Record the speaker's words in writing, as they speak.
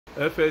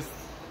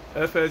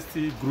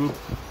FST Group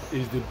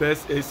is the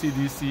best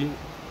AC/DC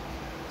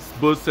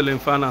both ceiling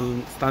fan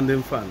and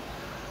standing fan.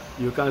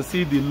 You can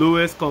see the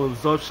lowest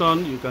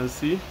consumption. You can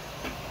see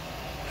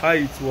how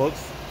it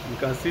works. You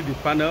can see the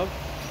panel,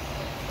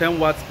 10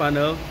 watts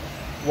panel,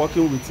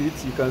 working with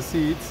it. You can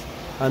see it,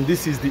 and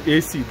this is the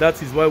AC.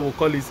 That is why we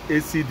call it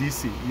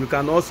AC/DC. You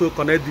can also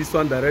connect this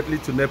one directly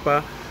to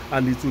NEPA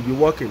and it will be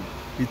working.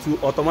 It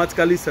will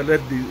automatically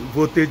select the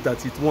voltage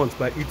that it wants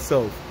by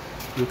itself.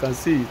 You can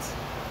see it.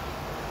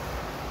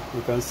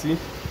 You can see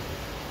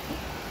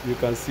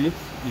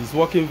it's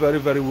working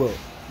very well.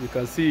 You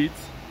can see it.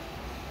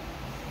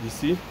 You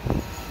see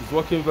it's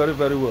working very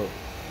well.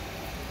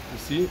 You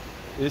see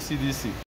AC/DC.